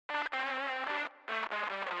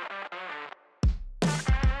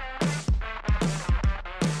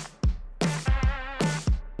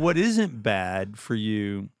What isn't bad for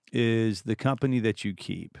you is the company that you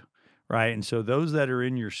keep, right? And so those that are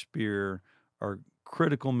in your sphere are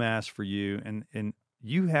critical mass for you, and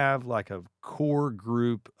you have like a core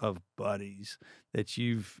group of buddies that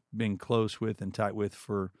you've been close with and tight with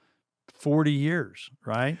for 40 years,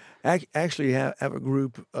 right? Actually, have a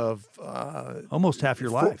group of Almost half your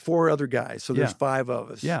life. four other guys. So there's Yeah. 5 of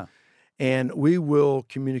us. Yeah. And we will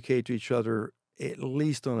communicate to each other at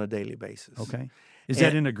least on a daily basis. Okay. Is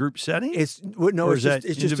that in a group setting? No, Or it's is that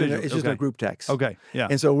just it's just in a, individual? it's just in a Okay. group text. Okay. Yeah.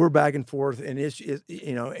 And so we're back and forth, and it's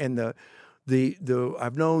and the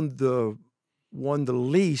I've known the one the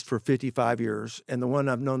least for 55 years, and the one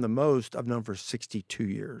I've known the most I've known for 62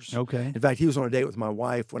 years. Okay. In fact, he was on a date with my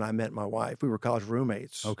wife when I met my wife. We were college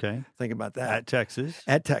roommates. Okay. Think about that. At Texas.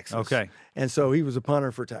 At Texas. Okay. And so he was a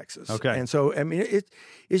punter for Texas. Okay. And so, I mean, it's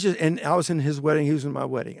just, and I was in his wedding, he was in my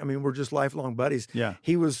wedding. I mean, we're just lifelong buddies. Yeah.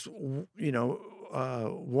 He was, 1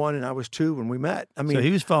 and I was 2 when we met. I mean, So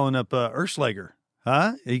he was following up Erslager,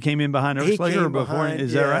 huh? He came in behind He Erslager or came before him? behind-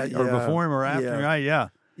 Is that right? Or yeah, before him or after him? yeah. Right? Yeah.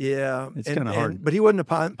 yeah. It's kinda hard. But he wasn't a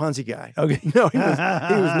Ponzi guy. Okay. No, he was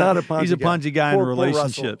not a Ponzi guy. He's a Ponzi guy in Poor Russell.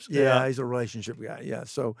 relationships. Yeah, he's a relationship guy. Yeah.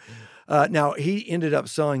 So now he ended up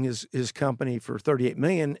selling his company for $38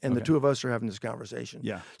 million, and the Okay. two of us are having this conversation.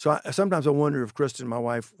 Yeah. So sometimes I wonder if Kristen, my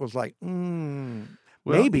wife, was like,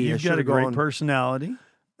 Well, maybe I you've should got a have great gone. personality.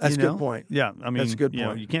 That's you a know? good point. Yeah. I mean, That's a good you know,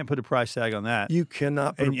 point. you can't put a price tag on that. You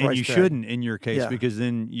cannot put and, a price and you tag. shouldn't in your case Yeah. because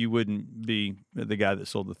then you wouldn't be the guy that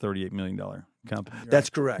sold the $38 million company. Right? That's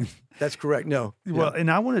correct. That's correct. No. Well, Yeah. and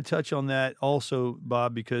I want to touch on that also,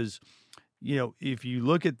 Bob, because if you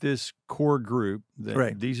look at this core group, that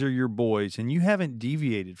Right. these are your boys, and you haven't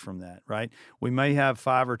deviated from that, right? We may have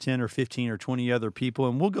 5 or 10 or 15 or 20 other people,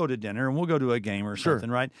 and we'll go to dinner and we'll go to a game or Sure. something,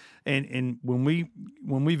 right? And when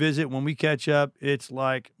we visit, when we catch up, it's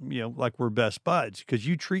like like we're best buds because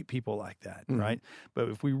you treat people like that, Mhm. right? But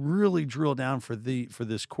if we really drill down for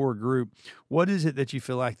this core group, what is it that you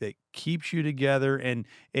feel like that keeps you together and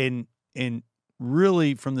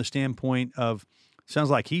really from the standpoint of sounds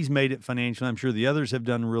like he's made it financially. I'm sure the others have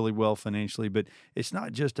done really well financially, but it's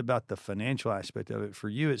not just about the financial aspect of it. For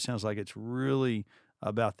you, it sounds like it's really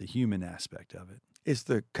about the human aspect of it. It's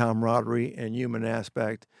the camaraderie and human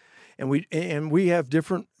aspect, and we have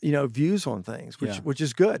different views on things, Yeah. which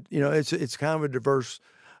is good. It's kind of a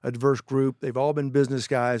diverse group. They've all been business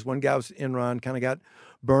guys. One guy was Enron, kind of got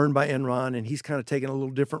burned by Enron, and he's kind of taken a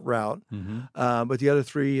little different route. Mm-hmm. But the other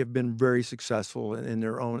 3 have been very successful in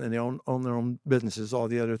their own, and they own their own businesses. All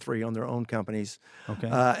the other 3 own their own companies. Okay.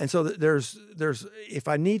 And so there's if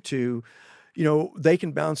I need to, they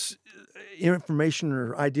can bounce information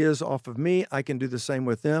or ideas off of me. I can do the same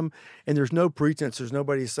with them. And there's no pretense. There's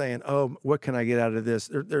nobody saying, "Oh, what can I get out of this?"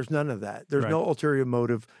 There's none of that. There's Right. no ulterior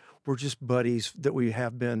motive. We're just buddies that we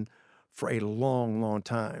have been for a long, long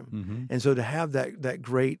time. Mm-hmm. And so to have that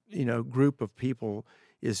great group of people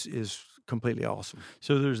is completely awesome.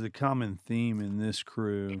 So there's the common theme in this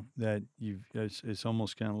crew that it's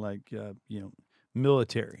almost kind of like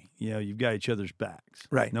military. You've got each other's backs,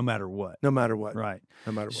 Right. No matter what, No matter what. right?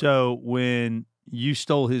 No matter what. So when you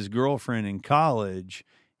stole his girlfriend in college,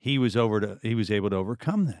 he was able to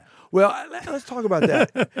overcome that. Well, let's talk about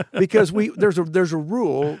that because there's a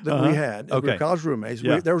rule that we had. We Okay. were college roommates.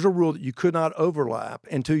 Yeah. There was a rule that you could not overlap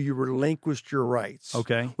until you relinquished your rights.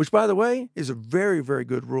 Okay. Which, by the way, is a very, very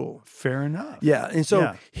good rule. Fair enough. Yeah. And so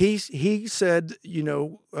Yeah. he said,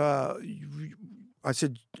 I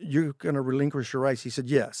said, "You're going to relinquish your rights." He said,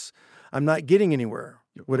 "Yes. I'm not getting anywhere."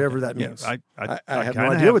 Whatever that Yeah, means. I have no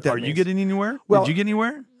kinda idea what that Are you means. getting anywhere? Well, Did you get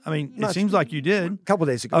anywhere? I mean, it not- seems like you did. A couple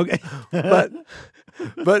days ago. Okay.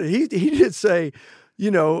 But he did say,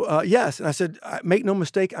 yes. And I said, "Make no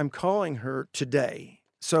mistake, I'm calling her today.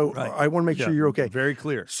 So Right. I want to make sure Yeah, you're okay." Very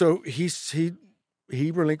clear. So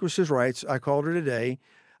he relinquished his rights. I called her today.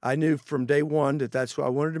 I knew from day one that that's who I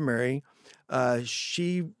wanted to marry.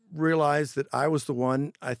 She realized that I was the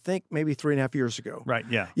one, I think maybe 3.5 years ago. Right.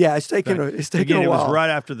 Yeah. Yeah, it's taken Right. it's taken Again, a it while. was right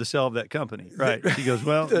after the sale of that company. Right. She goes,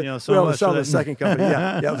 well, so Well, much the sale for of the that. second company,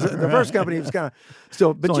 yeah. It was, the first company was kind of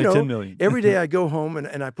still, but only $10 million. every day I go home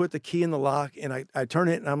and I put the key in the lock and I turn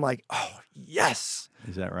it and I'm like, oh, yes,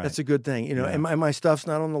 Is that right? that's a good thing. Yeah. And my stuff's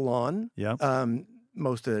not on the lawn. Yep.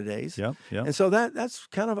 Most of the days. Yep. Yep. And so that's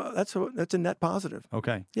kind of that's a net positive.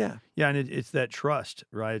 Okay. Yeah. Yeah, and it's that trust,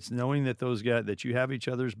 right? It's knowing that those guys that you have each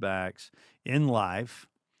other's backs in life,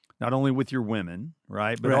 not only with your women,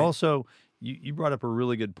 right? But Right. also you brought up a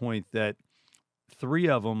really good point that 3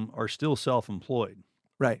 of them are still self-employed,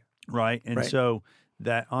 Right. right? And Right. so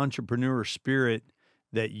that entrepreneur spirit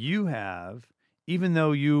that you have, even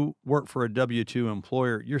though you work for a W-2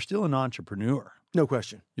 employer, you're still an entrepreneur. No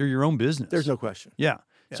question. You're your own business. There's no question. Yeah.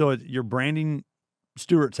 Yeah. So you're branding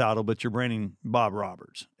Stuart Title, but you're branding Bob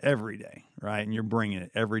Roberts every day, right? And you're bringing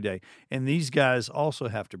it every day. And these guys also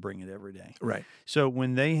have to bring it every day. Right. So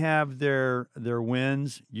when they have their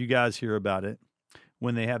wins, you guys hear about it.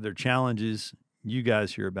 When they have their challenges, you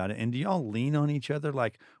guys hear about it. And do y'all lean on each other?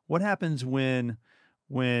 Like, what happens when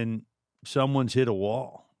someone's hit a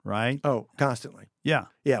wall, right? Oh, constantly. Yeah.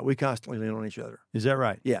 Yeah, we constantly lean on each other. Is that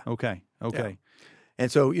right? Yeah. Okay. Okay.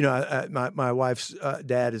 And so, you know, my wife's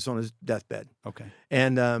dad is on his deathbed, Okay.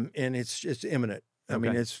 and it's imminent. I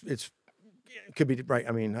mean, Okay. it could be right.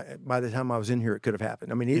 I mean, by the time I was in here, it could have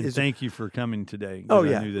happened. I mean, And it's thank you for coming today. 'Cause oh I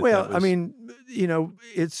yeah. knew that Well, that I was- mean, you know,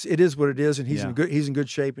 it is what it is, and he's Yeah. in good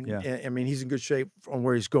shape, and Yeah. I mean, he's in good shape on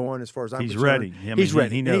where he's going as far as I'm he's concerned. ready. I mean, He's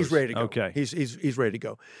ready. He and knows. he's ready to go. Okay. He's ready to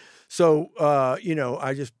go. So, you know,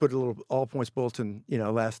 I just put a little all points bulletin, you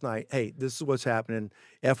know, last night. Hey, this is what's happening,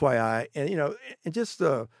 FYI, and you know, and just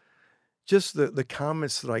the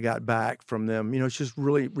comments that I got back from them, you know, it's just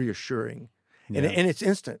really reassuring, Yeah. and it's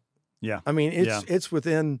instant. Yeah. I mean, Yeah. it's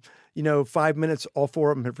within, you know, 5 minutes, all four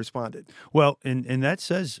of them have responded. Well, and that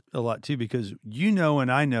says a lot too, because you know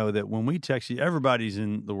and I know that when we text you, everybody's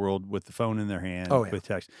in the world with the phone in their hand Oh, yeah. with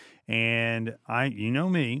text. And you know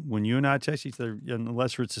me, when you and I text each other,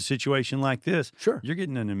 unless it's a situation like this, Sure. you're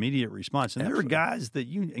getting an immediate response. And Absolutely. there are guys that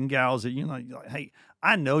you and gals that you know, you're like, hey,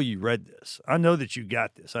 I know you read this. I know that you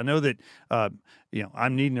got this. I know that you know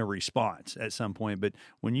I'm needing a response at some point. But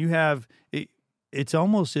when you have it, it's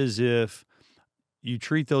almost as if you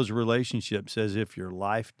treat those relationships as if your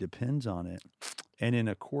life depends on it. And in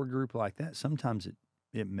a core group like that, sometimes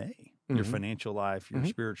it may. Your Mhm. financial life, your Mhm.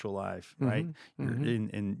 spiritual life, right? Mhm. You're Mhm.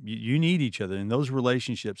 and you need each other. And those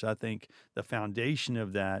relationships, I think the foundation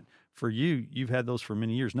of that for you, you've had those for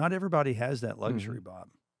many years. Not everybody has that luxury, Bob,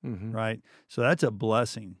 Mhm. right? So that's a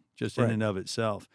blessing just in Right. and of itself.